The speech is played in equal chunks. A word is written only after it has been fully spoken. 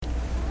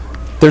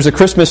There's a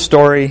Christmas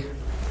story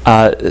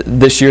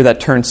this year that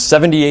turned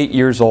 78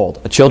 years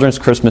old. A children's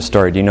Christmas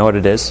story. Do you know what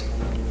it is?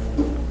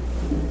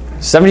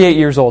 78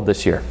 years old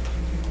this year.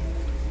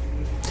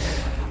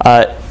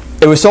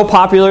 It was so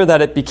popular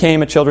that it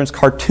became a children's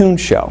cartoon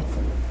show.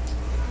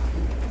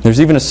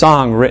 There's even a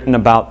song written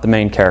about the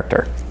main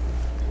character.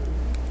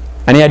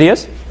 Any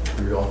ideas?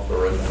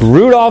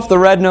 Rudolph the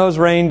Red-Nosed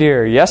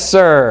Reindeer. Yes,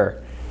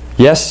 sir.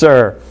 Yes,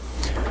 sir.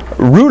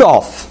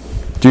 Rudolph.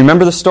 Do you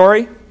remember the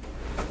story?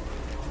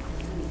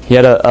 He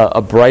had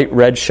a bright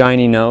red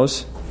shiny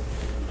nose,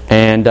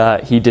 and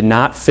he did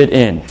not fit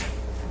in.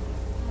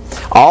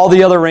 All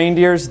the other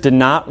reindeers did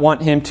not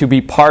want him to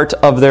be part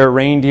of their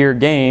reindeer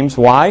games.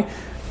 Why?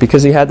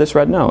 Because he had this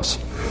red nose.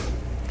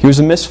 He was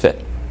a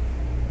misfit.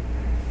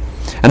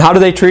 And how do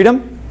they treat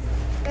him?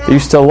 They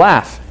used to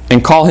laugh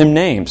and call him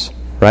names,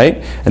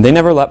 right? And they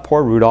never let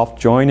poor Rudolph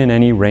join in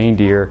any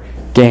reindeer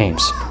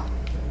games.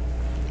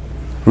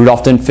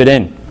 Rudolph didn't fit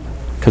in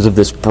because of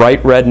this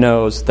bright red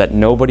nose that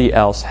nobody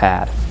else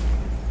had.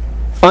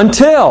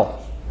 Until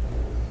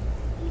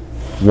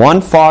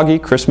one foggy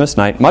Christmas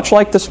night, much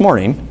like this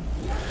morning,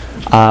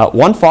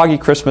 one foggy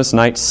Christmas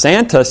night,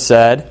 Santa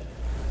said,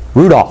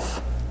 "Rudolph,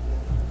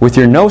 with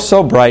your nose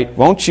so bright,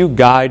 won't you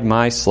guide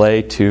my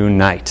sleigh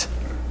tonight?"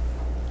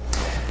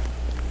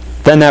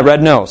 Then that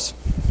red nose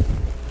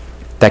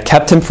that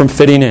kept him from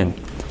fitting in,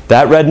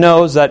 that red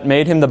nose that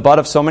made him the butt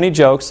of so many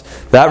jokes,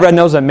 that red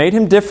nose that made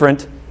him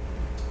different,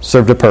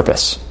 served a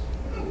purpose.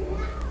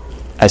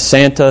 As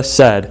Santa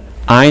said,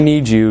 "I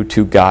need you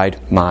to guide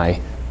my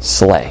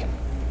sleigh."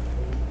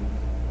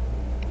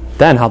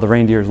 Then how the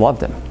reindeers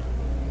loved him.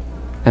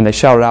 And they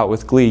shouted out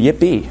with glee,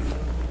 "Yippee!"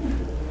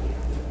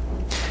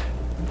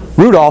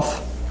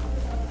 Rudolph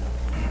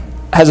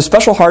has a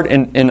special heart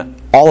in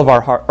all of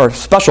our heart, or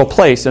special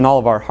place in all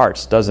of our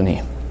hearts, doesn't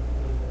he?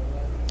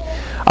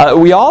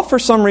 We all, for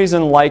some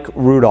reason, like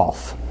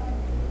Rudolph.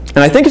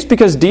 And I think it's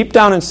because deep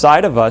down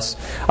inside of us,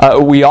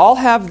 we all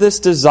have this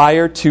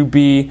desire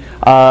to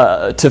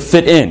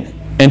fit in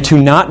and to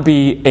not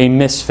be a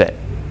misfit.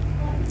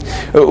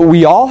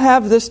 We all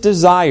have this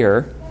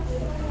desire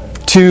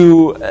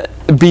to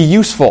be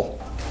useful,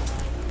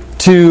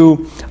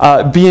 to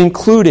be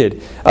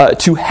included,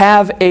 to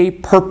have a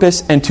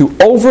purpose, and to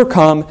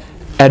overcome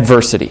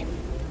adversity.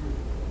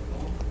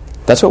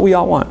 That's what we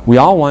all want. We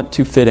all want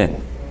to fit in.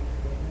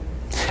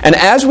 And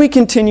as we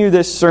continue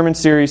this sermon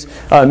series,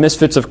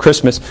 Misfits of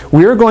Christmas,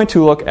 we are going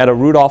to look at a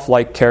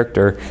Rudolph-like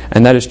character,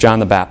 and that is John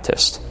the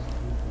Baptist.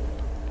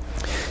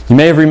 You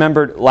may have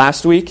remembered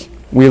last week,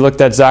 we looked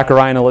at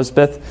Zachariah and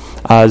Elizabeth.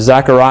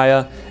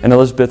 Zachariah and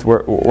Elizabeth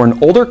were an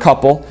older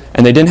couple,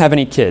 and they didn't have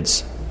any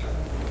kids.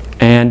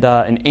 And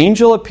an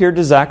angel appeared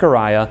to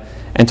Zachariah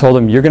and told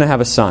him, "You're going to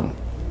have a son."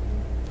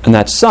 And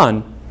that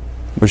son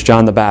was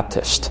John the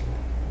Baptist.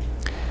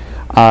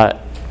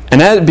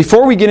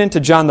 Before we get into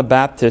John the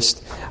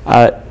Baptist,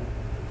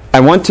 I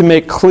want to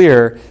make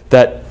clear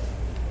that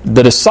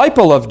the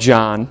disciple of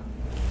John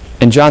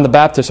and John the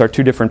Baptist are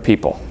two different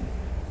people.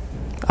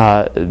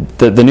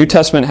 The New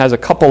Testament has a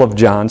couple of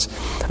Johns.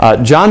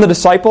 John the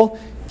disciple,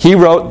 he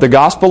wrote the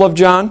Gospel of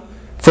John,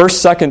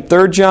 1st, 2nd,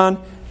 3rd John,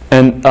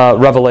 and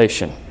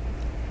Revelation.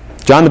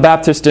 John the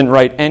Baptist didn't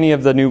write any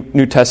of the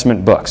New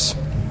Testament books.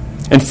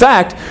 In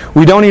fact,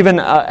 we don't even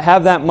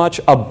have that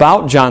much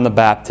about John the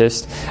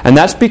Baptist, and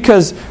that's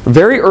because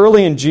very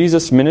early in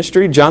Jesus'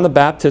 ministry, John the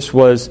Baptist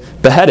was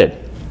beheaded.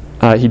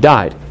 He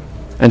died,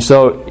 and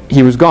so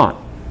he was gone.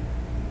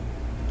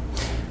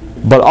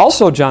 But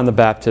also John the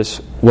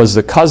Baptist was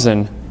the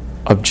cousin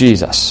of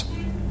Jesus.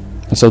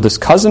 And so this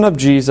cousin of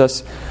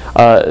Jesus,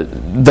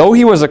 though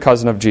he was a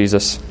cousin of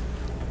Jesus,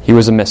 he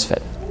was a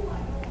misfit.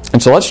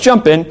 And so let's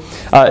jump in.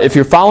 If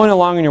you're following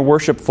along in your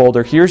worship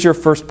folder, here's your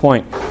first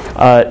point.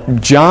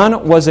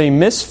 John was a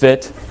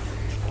misfit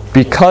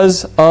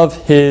because of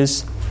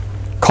his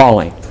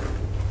calling.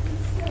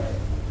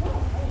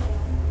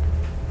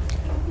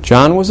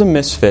 John was a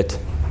misfit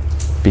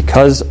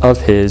because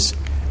of his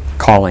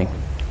calling.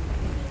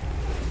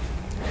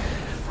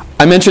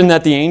 I mentioned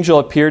that the angel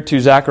appeared to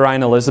Zachariah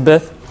and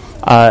Elizabeth.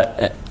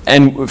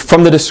 And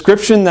from the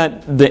description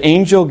that the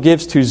angel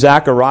gives to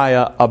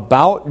Zachariah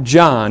about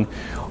John,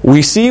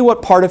 we see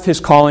what part of his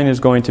calling is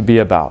going to be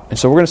about. And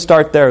so we're going to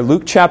start there.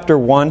 Luke chapter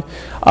 1,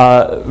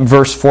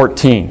 verse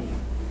 14.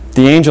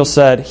 The angel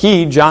said,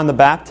 "He, John the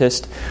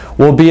Baptist,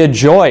 will be a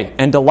joy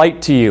and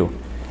delight to you,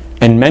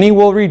 and many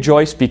will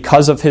rejoice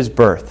because of his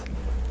birth.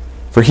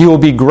 For he will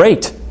be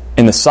great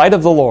in the sight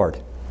of the Lord.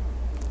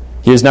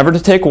 He is never to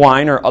take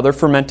wine or other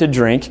fermented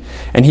drink,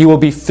 and he will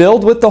be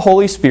filled with the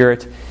Holy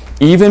Spirit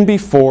even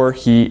before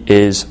he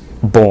is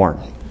born."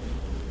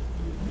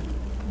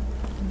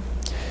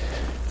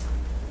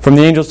 From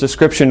the angel's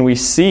description, we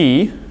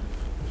see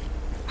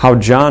how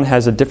John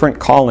has a different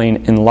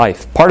calling in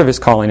life, part of his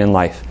calling in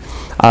life.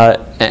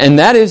 And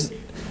that is,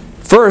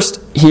 first,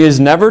 he is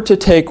never to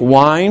take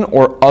wine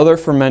or other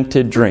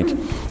fermented drink.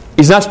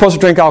 He's not supposed to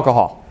drink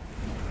alcohol,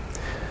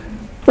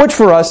 which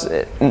for us,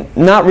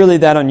 not really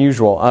that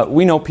unusual.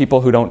 We know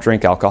people who don't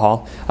drink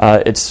alcohol.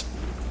 It's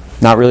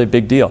not really a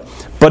big deal.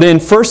 But in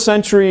first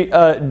century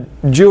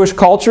Jewish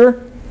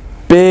culture,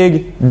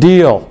 big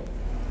deal.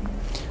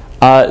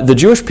 The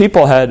Jewish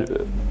people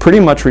had pretty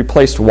much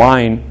replaced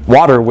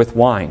water with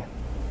wine.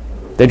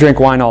 They drink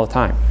wine all the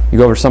time. You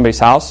go over to somebody's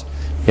house,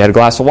 you had a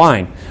glass of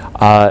wine.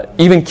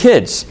 Even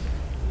kids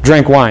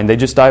drank wine. They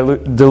just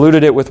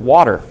diluted it with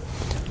water.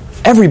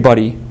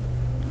 Everybody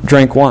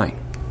drank wine.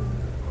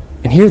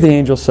 And here the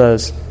angel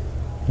says,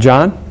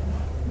 John,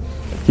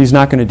 he's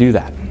not going to do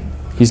that.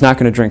 He's not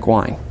going to drink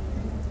wine.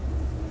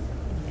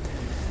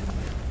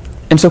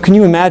 And so can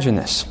you imagine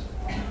this?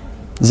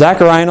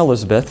 Zachariah and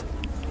Elizabeth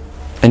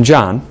and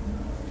John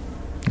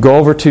go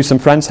over to some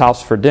friend's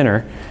house for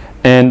dinner,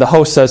 and the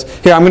host says,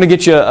 here, I'm going to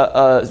get you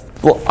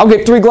I'll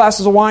get 3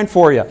 glasses of wine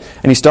for you.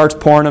 And he starts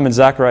pouring them, and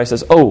Zachariah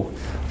says,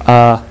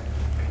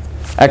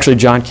 actually,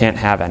 John can't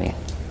have any.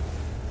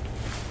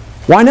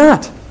 Why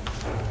not?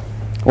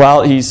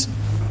 Well, he's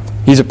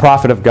a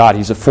prophet of God.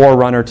 He's a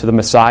forerunner to the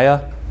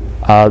Messiah.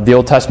 The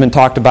Old Testament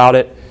talked about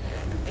it.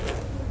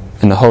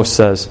 And the host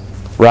says,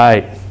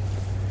 right.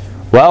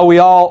 Well, we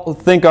all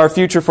think our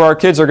future for our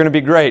kids are going to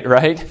be great,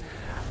 right?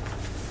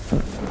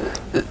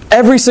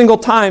 Every single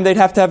time they'd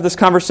have to have this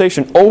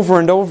conversation over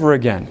and over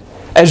again.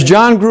 As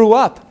John grew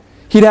up,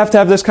 he'd have to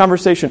have this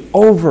conversation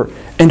over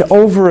and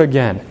over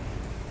again.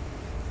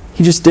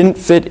 He just didn't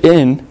fit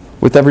in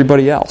with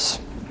everybody else.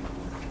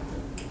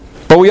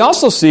 But we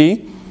also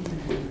see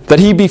that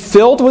he be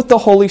filled with the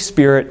Holy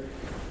Spirit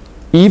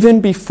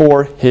even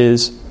before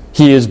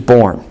he is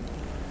born.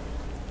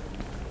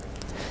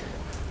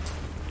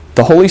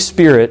 The Holy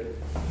Spirit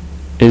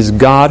is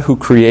God who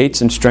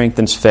creates and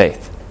strengthens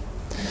faith.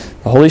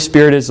 The Holy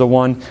Spirit is the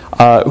one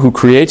who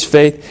creates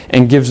faith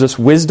and gives us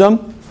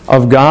wisdom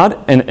of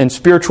God and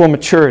spiritual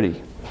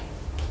maturity.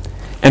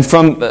 And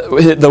from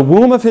the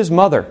womb of his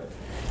mother,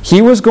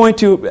 he was going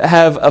to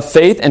have a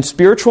faith and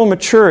spiritual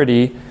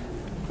maturity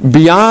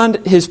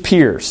beyond his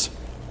peers.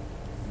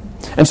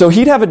 And so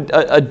he'd have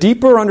a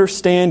deeper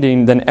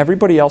understanding than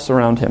everybody else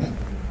around him.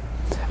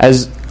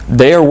 As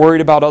they are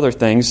worried about other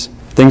things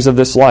of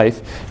this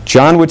life,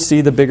 John would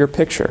see the bigger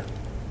picture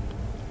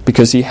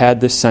because he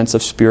had this sense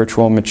of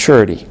spiritual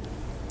maturity.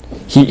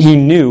 He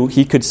knew,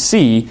 he could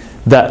see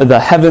the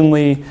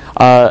heavenly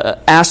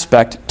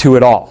aspect to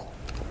it all.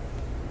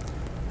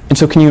 And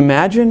so can you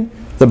imagine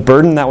the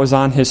burden that was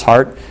on his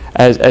heart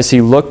as he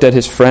looked at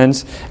his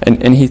friends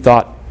and he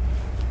thought,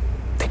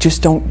 they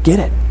just don't get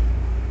it.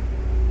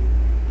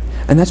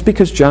 And that's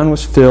because John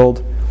was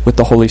filled with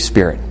the Holy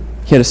Spirit.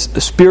 He had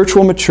a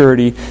spiritual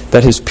maturity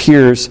that his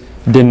peers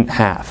didn't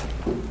have.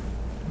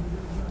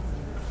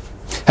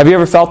 Have you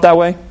ever felt that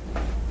way?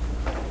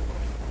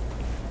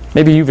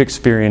 Maybe you've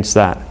experienced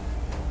that.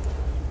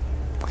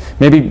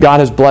 Maybe God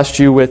has blessed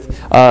you with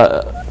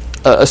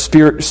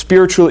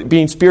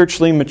being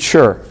spiritually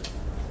mature.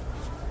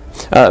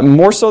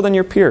 More so than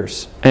your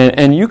peers.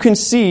 And you can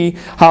see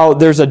how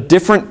there's a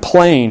different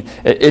plane.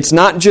 It's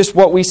not just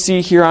what we see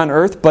here on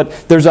earth,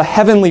 but there's a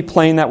heavenly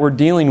plane that we're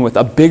dealing with,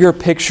 a bigger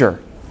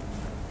picture.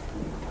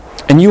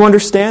 And you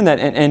understand that,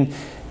 and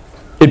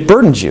it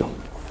burdens you.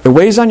 It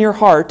weighs on your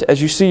heart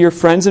as you see your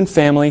friends and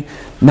family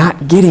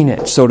not getting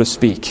it, so to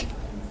speak.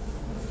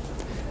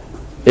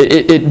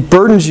 It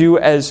burdens you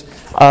as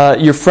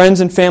your friends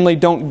and family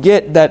don't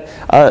get that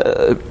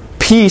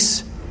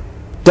peace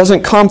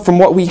doesn't come from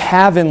what we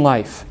have in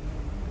life.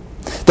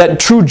 That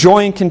true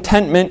joy and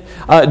contentment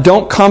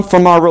don't come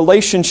from our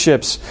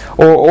relationships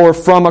or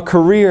from a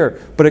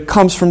career, but it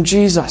comes from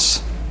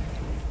Jesus.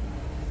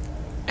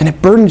 And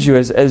it burdens you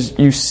as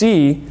you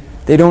see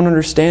they don't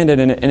understand it,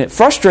 and it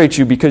frustrates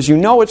you because you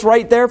know it's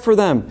right there for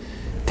them.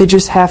 They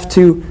just have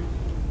to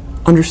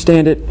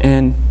understand it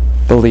and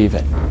believe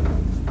it.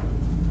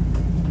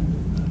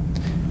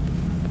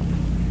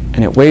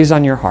 And it weighs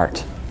on your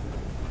heart.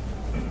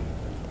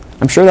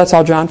 I'm sure that's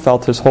how John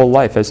felt his whole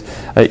life.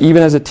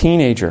 Even as a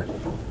teenager,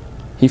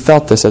 he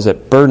felt this as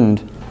it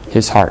burdened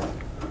his heart.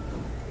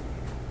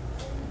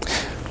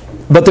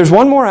 But there's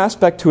one more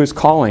aspect to his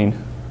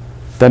calling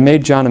that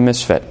made John a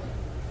misfit.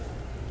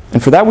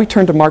 And for that we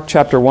turn to Mark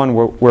chapter 1,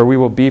 where we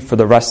will be for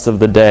the rest of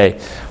the day.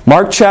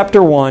 Mark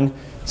chapter 1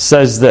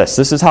 says this.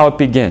 This is how it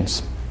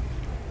begins.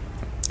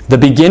 The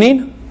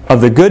beginning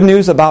of the good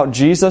news about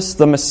Jesus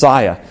the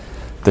Messiah,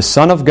 the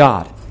Son of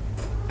God,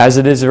 as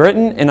it is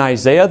written in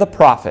Isaiah the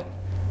prophet,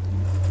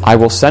 I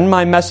will send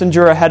my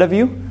messenger ahead of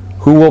you,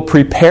 who will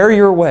prepare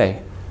your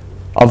way.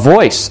 A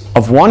voice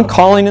of one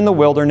calling in the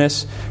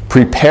wilderness,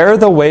 prepare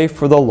the way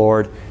for the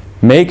Lord,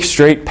 make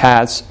straight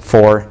paths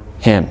for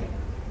Him.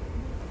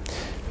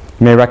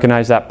 You may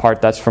recognize that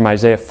part. That's from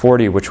Isaiah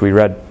 40, which we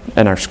read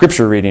in our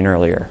scripture reading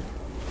earlier.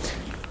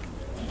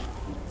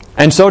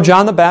 And so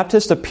John the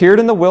Baptist appeared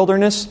in the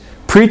wilderness,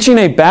 preaching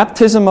a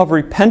baptism of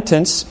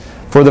repentance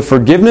for the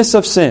forgiveness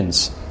of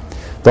sins.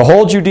 The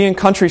whole Judean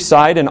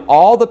countryside and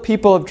all the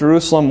people of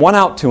Jerusalem went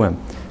out to him.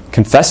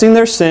 Confessing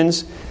their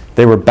sins,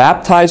 they were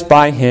baptized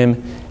by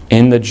him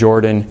in the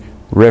Jordan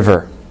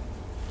River.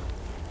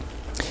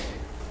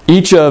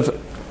 Each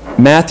of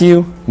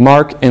Matthew,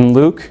 Mark, and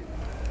Luke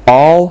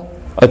all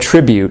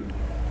attribute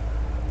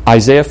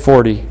Isaiah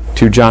 40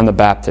 to John the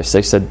Baptist.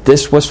 They said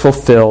this was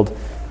fulfilled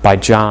by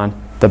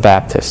John the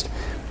Baptist.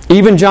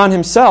 Even John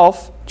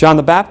himself, John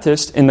the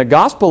Baptist, in the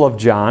Gospel of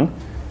John,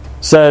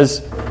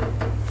 says,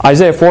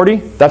 Isaiah 40,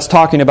 that's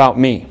talking about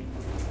me.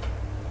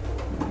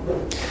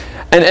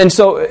 And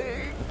so,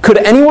 could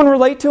anyone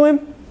relate to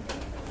him?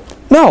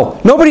 No.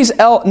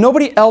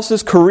 Nobody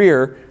else's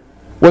career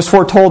was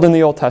foretold in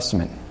the Old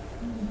Testament.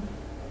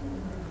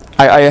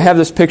 I have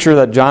this picture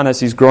that John, as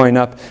he's growing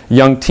up,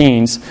 young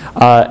teens,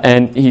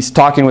 and he's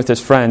talking with his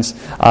friends.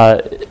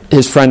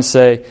 His friends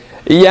say,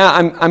 yeah,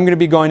 I'm going to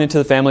be going into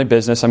the family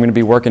business. I'm going to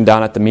be working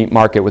down at the meat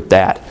market with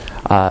Dad.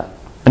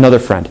 Another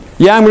friend,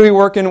 yeah, I'm going to be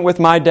working with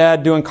my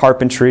dad doing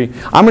carpentry.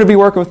 I'm going to be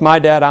working with my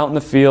dad out in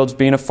the fields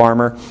being a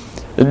farmer.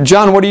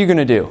 John, what are you going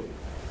to do?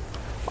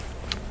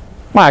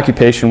 My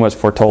occupation was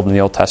foretold in the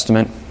Old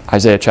Testament,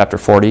 Isaiah chapter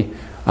 40.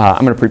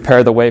 I'm going to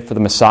prepare the way for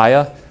the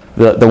Messiah,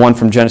 the one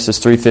from Genesis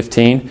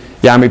 3:15.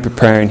 Yeah, I'm going to be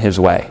preparing his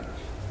way.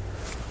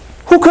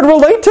 Who could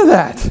relate to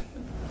that?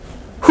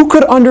 Who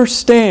could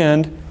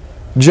understand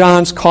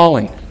John's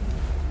calling?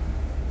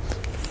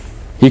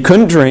 He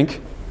couldn't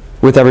drink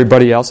with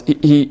everybody else.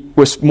 He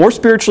was more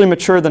spiritually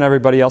mature than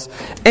everybody else.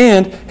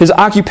 And his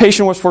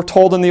occupation was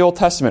foretold in the Old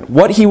Testament.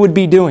 What he would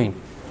be doing.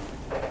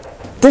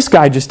 This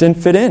guy just didn't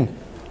fit in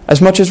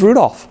as much as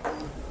Rudolph.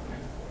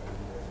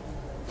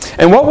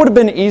 And what would have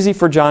been easy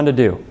for John to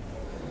do?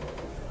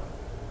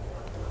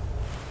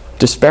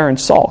 Despair and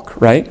sulk,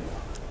 right?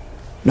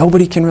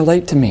 Nobody can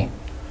relate to me.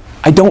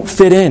 I don't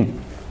fit in.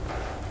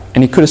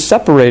 And he could have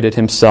separated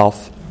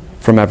himself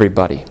from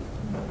everybody.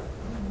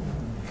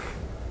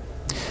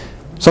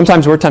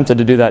 Sometimes we're tempted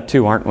to do that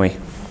too, aren't we?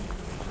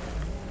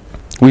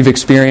 We've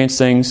experienced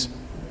things,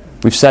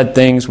 we've said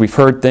things, we've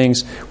heard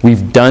things,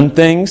 we've done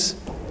things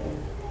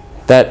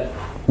that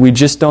we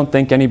just don't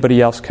think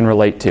anybody else can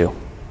relate to.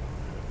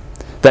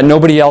 That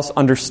nobody else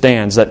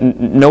understands, that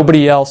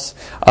nobody else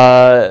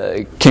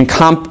can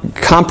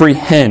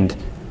comprehend,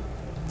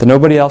 that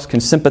nobody else can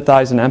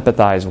sympathize and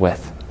empathize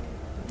with.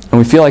 And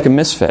we feel like a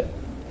misfit.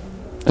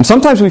 And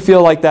sometimes we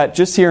feel like that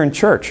just here in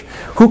church.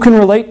 Who can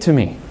relate to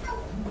me?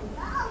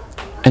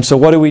 And so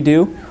what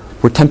do?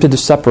 We're tempted to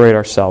separate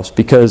ourselves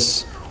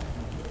because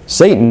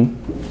Satan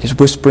is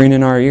whispering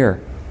in our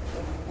ear.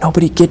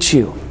 Nobody gets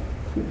you.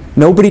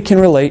 Nobody can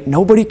relate.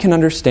 Nobody can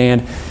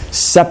understand.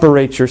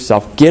 Separate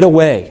yourself. Get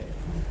away.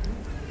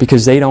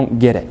 Because they don't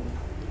get it.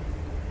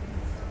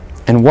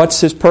 And what's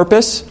his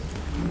purpose?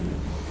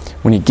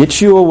 When he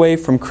gets you away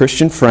from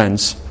Christian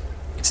friends,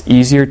 it's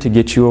easier to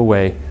get you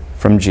away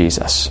from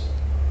Jesus.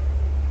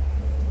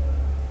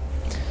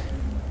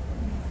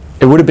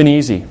 It would have been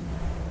easy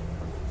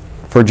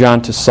for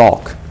John to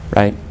sulk,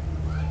 right?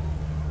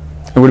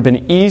 It would have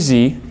been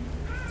easy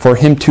for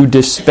him to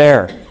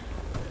despair.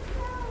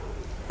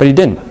 But he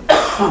didn't.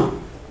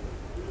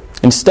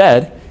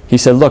 Instead, he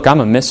said, look, I'm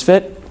a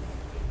misfit.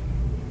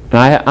 And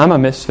I'm a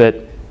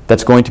misfit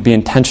that's going to be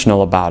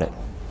intentional about it.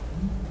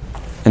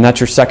 And that's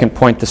your second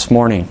point this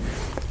morning.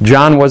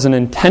 John was an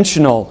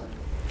intentional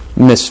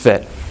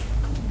misfit.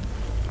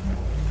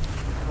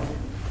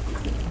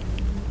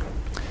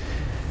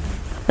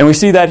 And we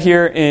see that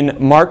here in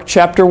Mark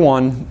chapter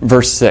 1,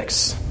 verse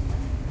 6.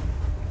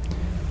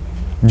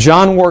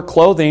 John wore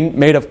clothing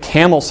made of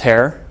camel's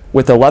hair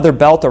with a leather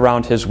belt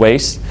around his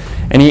waist,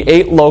 and he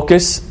ate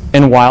locusts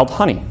and wild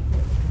honey.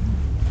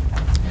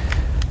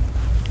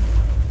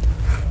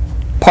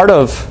 Part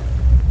of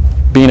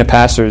being a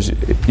pastor is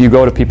you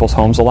go to people's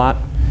homes a lot.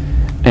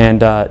 And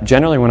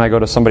generally when I go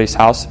to somebody's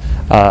house,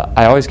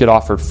 I always get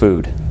offered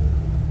food.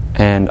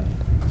 And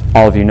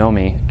all of you know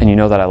me, and you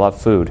know that I love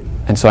food.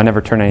 And so I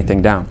never turn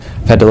anything down.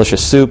 I've had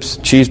delicious soups,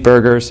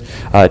 cheeseburgers,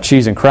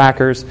 cheese and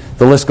crackers.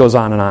 The list goes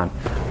on and on.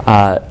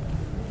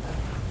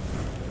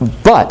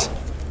 But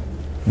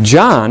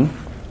John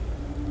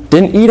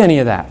didn't eat any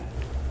of that.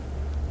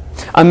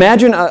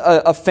 Imagine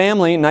a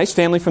family, nice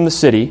family from the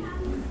city,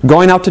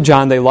 going out to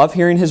John. They love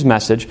hearing his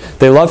message.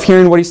 They love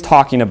hearing what he's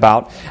talking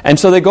about. And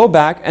so they go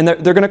back, and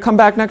they're going to come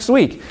back next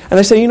week. And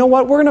they say, you know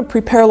what? We're going to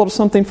prepare a little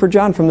something for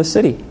John from the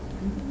city.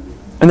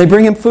 And they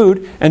bring him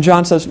food, and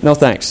John says, no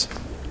thanks.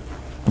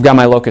 I've got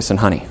my locusts and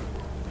honey.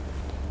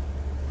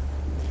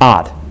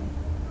 Odd.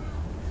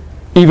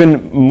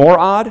 Even more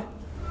odd,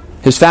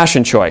 his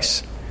fashion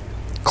choice.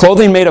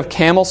 Clothing made of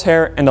camel's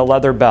hair and a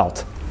leather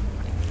belt.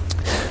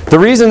 The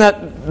reason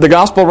that the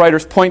gospel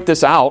writers point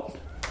this out,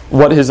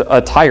 what his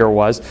attire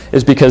was,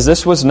 is because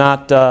this was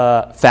not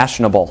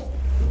fashionable.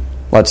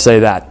 Let's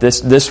say that.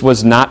 This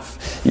was not...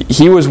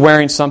 He was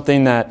wearing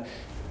something that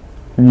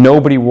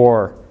nobody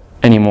wore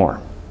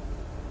anymore.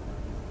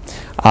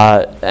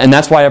 And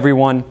that's why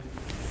everyone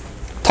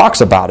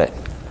talks about it.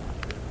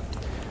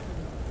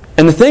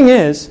 And the thing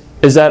is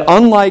that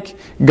unlike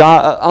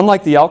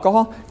the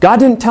alcohol, God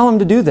didn't tell him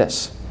to do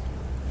this.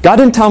 God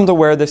didn't tell him to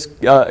wear this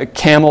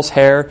camel's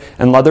hair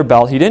and leather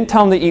belt. He didn't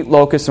tell him to eat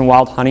locusts and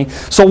wild honey.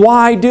 So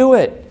why do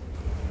it?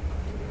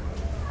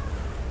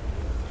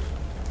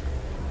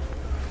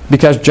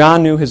 Because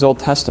John knew his Old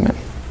Testament.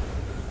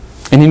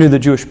 And he knew the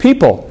Jewish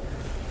people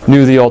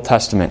knew the Old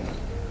Testament.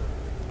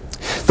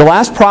 The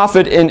last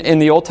prophet in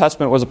the Old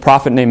Testament was a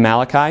prophet named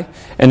Malachi.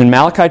 And in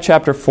Malachi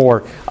chapter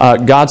 4,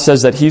 God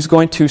says that He's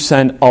going to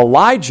send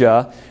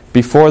Elijah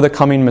before the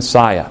coming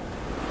Messiah.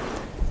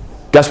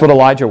 Guess what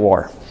Elijah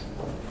wore?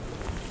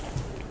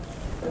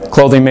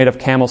 Clothing made of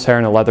camel's hair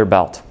and a leather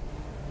belt.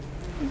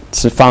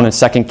 It's found in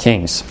 2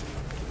 Kings.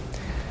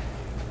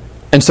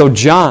 And so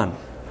John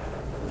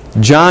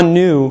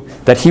knew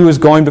that he was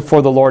going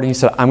before the Lord, and he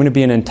said, I'm going to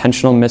be an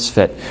intentional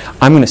misfit.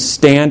 I'm going to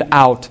stand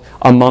out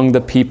among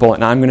the people,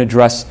 and I'm going to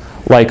dress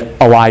like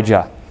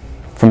Elijah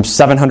from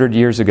 700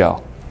 years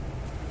ago.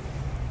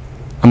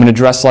 I'm going to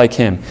dress like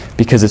him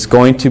because it's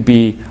going to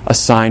be a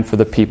sign for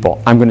the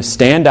people. I'm going to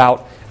stand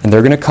out, and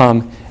they're going to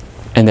come,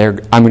 and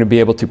I'm going to be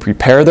able to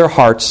prepare their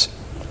hearts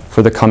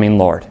for the coming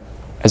Lord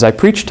as I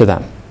preach to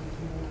them.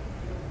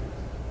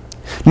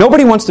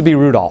 Nobody wants to be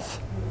Rudolph.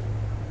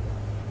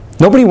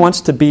 Nobody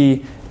wants to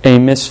be a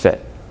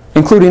misfit,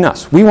 including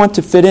us. We want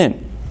to fit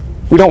in.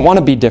 We don't want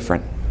to be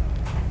different.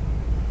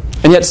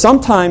 And yet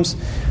sometimes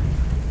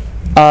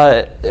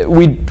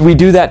we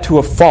do that to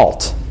a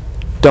fault,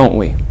 don't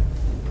we?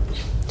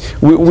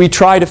 We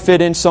try to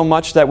fit in so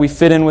much that we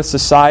fit in with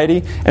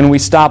society and we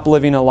stop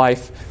living a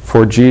life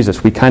for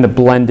Jesus. We kind of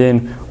blend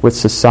in with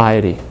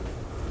society.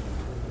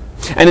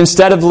 And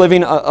instead of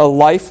living a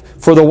life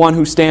for the one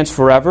who stands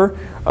forever,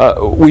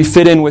 we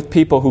fit in with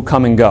people who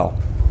come and go.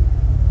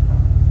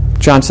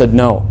 John said,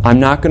 no, I'm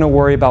not going to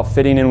worry about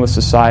fitting in with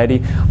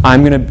society.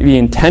 I'm going to be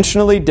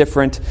intentionally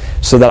different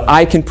so that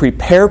I can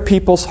prepare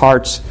people's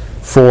hearts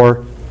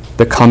for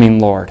the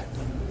coming Lord.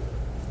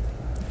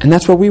 And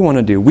that's what we want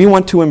to do. We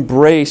want to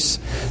embrace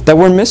that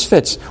we're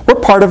misfits. We're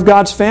part of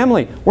God's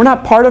family. We're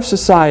not part of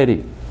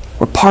society.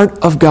 We're part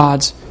of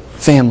God's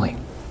family.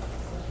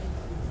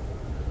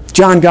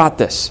 John got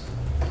this.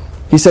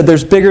 He said,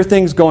 there's bigger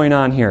things going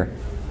on here.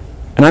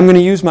 And I'm going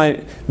to use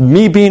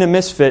me being a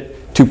misfit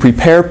to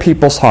prepare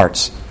people's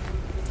hearts.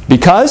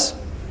 Because,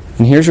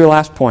 and here's your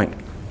last point,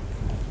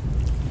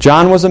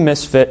 John was a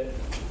misfit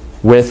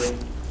with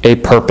a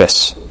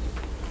purpose.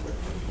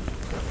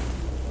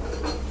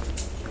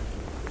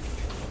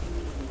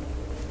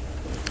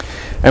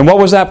 And what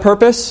was that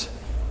purpose?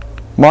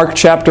 Mark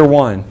chapter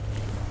 1.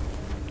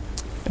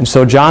 And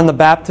so John the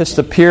Baptist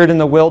appeared in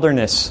the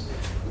wilderness,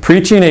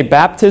 preaching a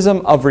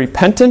baptism of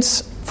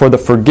repentance for the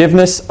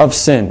forgiveness of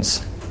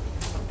sins.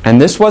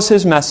 And this was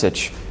his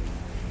message.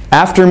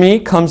 After me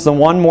comes the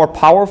one more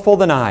powerful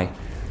than I,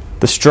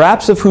 the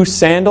straps of whose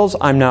sandals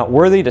I'm not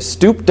worthy to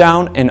stoop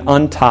down and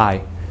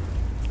untie.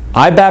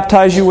 I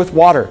baptize you with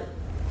water,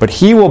 but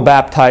he will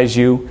baptize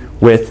you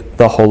with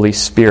the Holy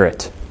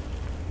Spirit.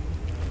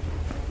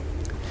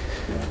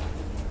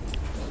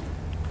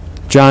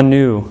 John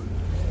knew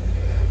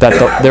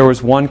that there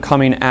was one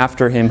coming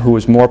after him who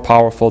was more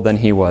powerful than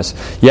he was.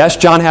 Yes,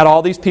 John had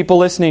all these people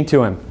listening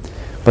to him,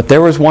 but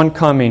there was one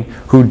coming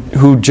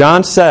who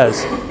John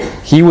says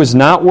he was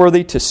not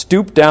worthy to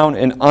stoop down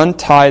and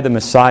untie the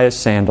Messiah's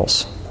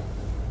sandals.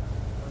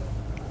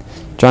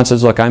 John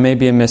says, look, I may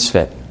be a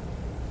misfit,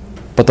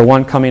 but the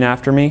one coming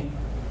after me,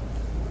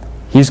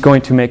 he's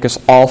going to make us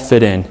all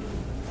fit in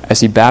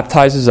as he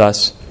baptizes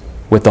us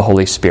with the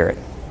Holy Spirit.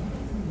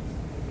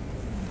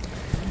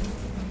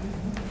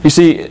 You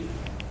see,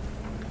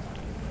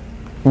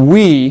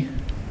 we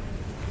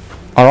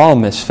are all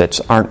misfits,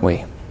 aren't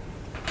we?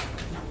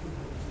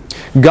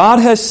 God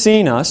has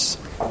seen us.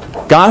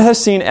 God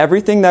has seen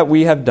everything that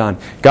we have done.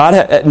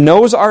 God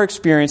knows our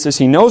experiences.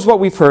 He knows what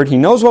we've heard. He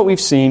knows what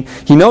we've seen.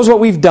 He knows what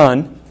we've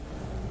done.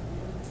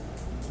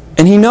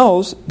 And He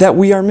knows that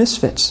we are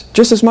misfits,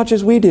 just as much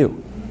as we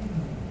do.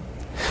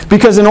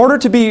 Because in order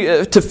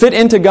to fit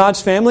into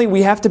God's family,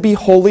 we have to be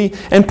holy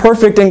and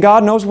perfect, and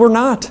God knows we're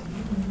not.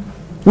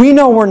 We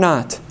know we're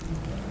not.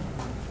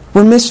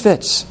 We're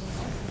misfits.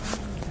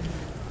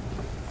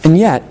 And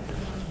yet,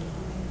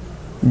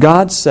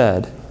 God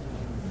said,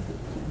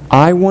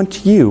 I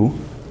want you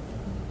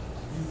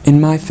in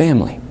my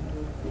family.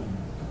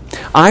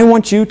 I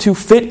want you to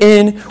fit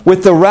in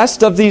with the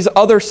rest of these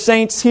other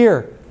saints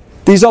here,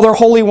 these other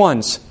holy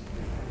ones.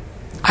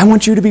 I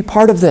want you to be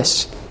part of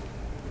this.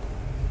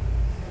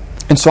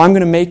 And so I'm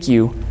going to make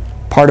you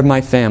part of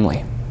my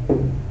family.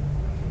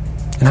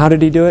 And how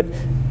did He do it?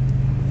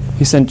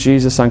 He sent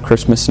Jesus on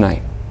Christmas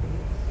night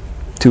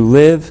to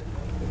live,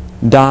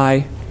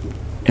 die,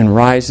 and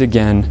rise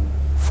again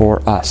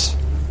for us,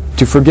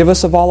 to forgive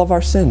us of all of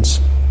our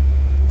sins,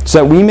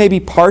 so that we may be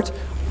part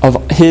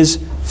of His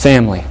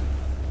family.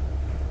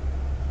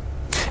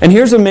 And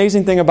here's the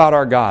amazing thing about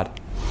our God.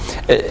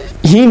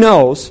 He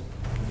knows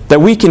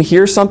that we can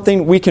hear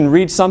something, we can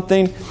read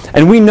something,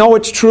 and we know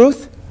it's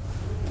truth,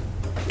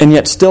 and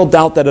yet still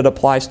doubt that it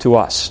applies to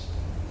us.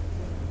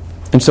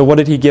 And so what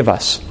did He give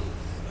us?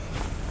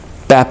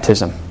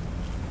 Baptism.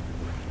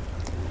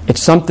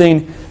 It's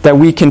something that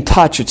we can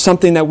touch. It's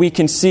something that we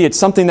can see. It's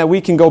something that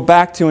we can go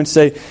back to and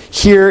say,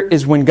 here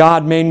is when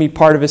God made me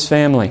part of His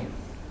family.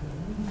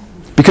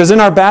 Because in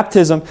our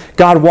baptism,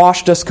 God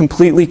washed us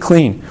completely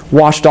clean,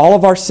 washed all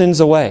of our sins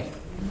away.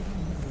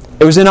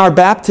 It was in our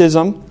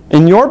baptism,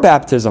 in your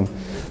baptism,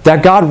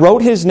 That God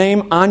wrote His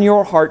name on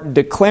your heart,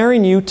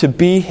 declaring you to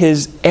be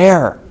His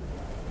heir,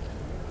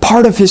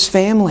 part of His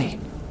family,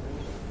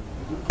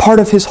 part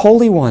of His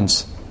holy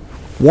ones,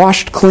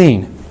 washed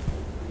clean.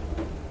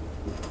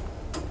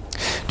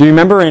 Do you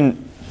remember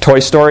in Toy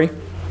Story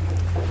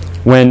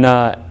when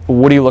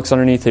Woody looks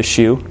underneath his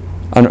shoe,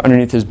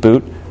 underneath his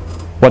boot?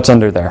 What's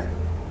under there?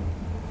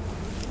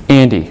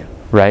 Andy,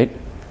 right?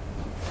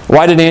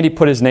 Why did Andy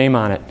put his name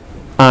on it,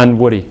 on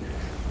Woody?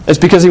 It's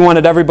because he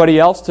wanted everybody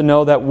else to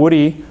know that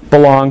Woody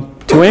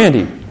belonged to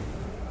Andy.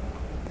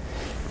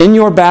 In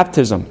your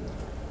baptism,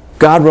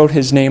 God wrote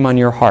His name on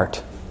your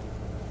heart.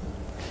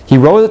 He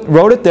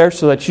wrote it there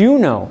so that you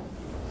know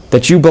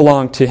that you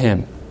belong to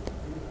Him.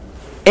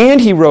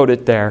 And He wrote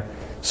it there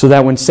so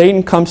that when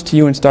Satan comes to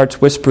you and starts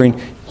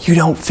whispering, you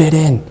don't fit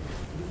in,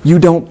 you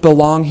don't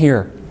belong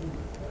here,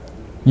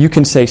 you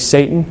can say,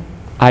 Satan,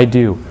 I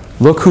do.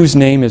 Look whose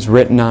name is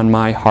written on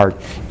my heart.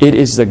 It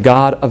is the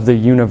God of the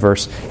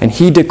universe, and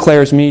He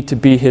declares me to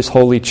be His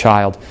holy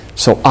child,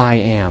 so I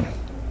am.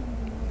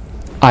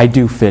 I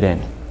do fit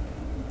in.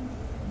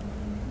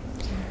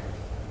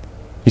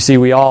 You see,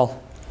 we've all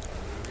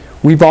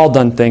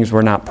done things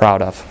we're not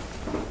proud of.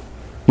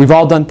 We've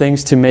all done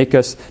things to make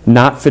us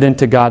not fit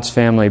into God's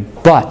family,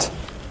 but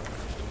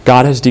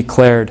God has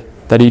declared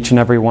that each and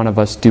every one of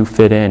us do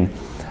fit in.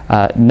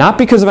 Not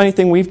because of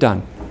anything we've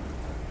done,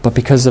 but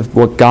because of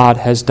what God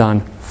has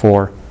done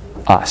for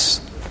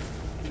us.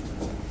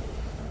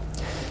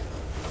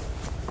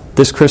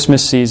 This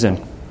Christmas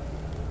season,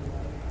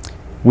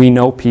 we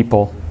know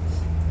people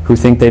who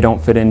think they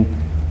don't fit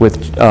in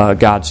with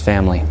God's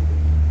family.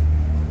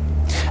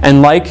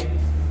 And like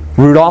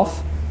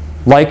Rudolph,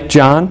 like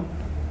John,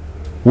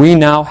 we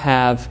now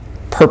have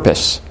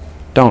purpose,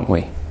 don't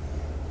we?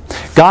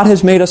 God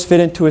has made us fit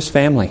into His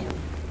family.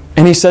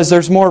 And He says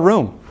there's more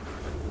room.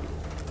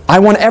 I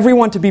want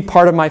everyone to be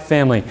part of my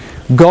family.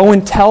 Go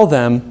and tell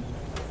them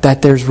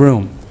that there's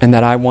room and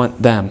that I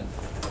want them.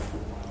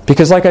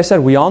 Because like I said,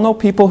 we all know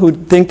people who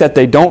think that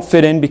they don't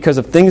fit in because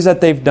of things that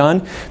they've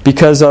done,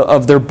 because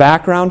of their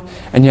background,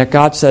 and yet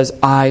God says,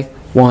 I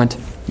want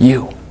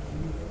you.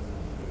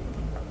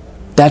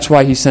 That's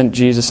why He sent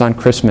Jesus on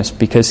Christmas,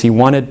 because He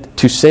wanted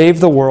to save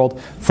the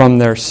world from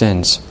their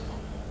sins.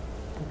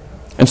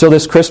 And so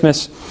this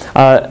Christmas,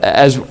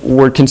 as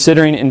we're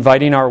considering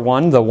inviting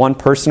the one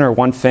person or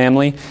one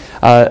family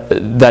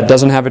that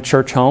doesn't have a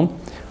church home,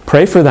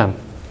 pray for them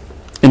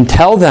and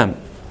tell them,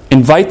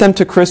 invite them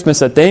to Christmas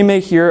that they may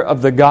hear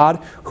of the God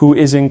who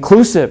is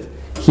inclusive.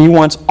 He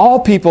wants all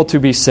people to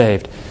be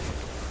saved.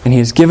 And He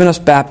has given us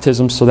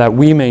baptism so that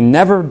we may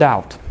never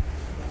doubt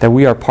that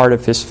we are part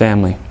of His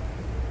family.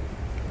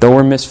 Though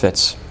we're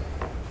misfits,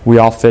 we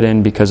all fit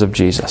in because of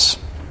Jesus.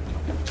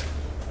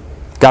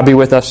 God be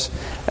with us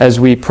as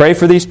we pray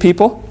for these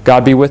people.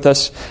 God be with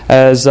us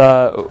as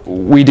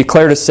we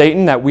declare to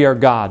Satan that we are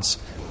God's,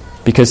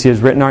 because He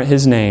has written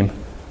His name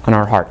on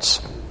our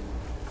hearts.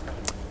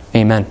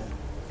 Amen.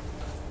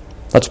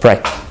 Let's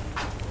pray.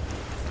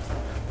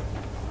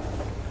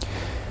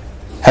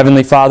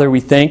 Heavenly Father,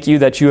 we thank You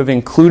that You have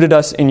included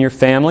us in Your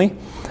family.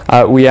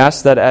 We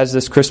ask that as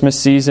this Christmas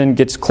season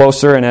gets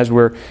closer and as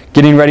we're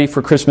getting ready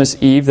for Christmas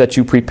Eve, that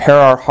You prepare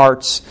our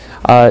hearts,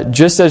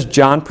 just as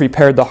John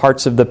prepared the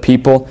hearts of the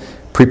people,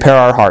 prepare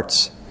our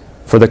hearts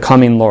for the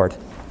coming Lord.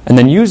 And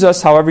then use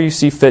us however You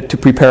see fit to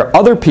prepare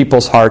other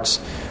people's hearts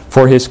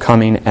for His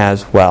coming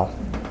as well.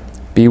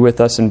 Be with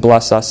us and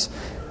bless us.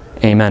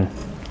 Amen.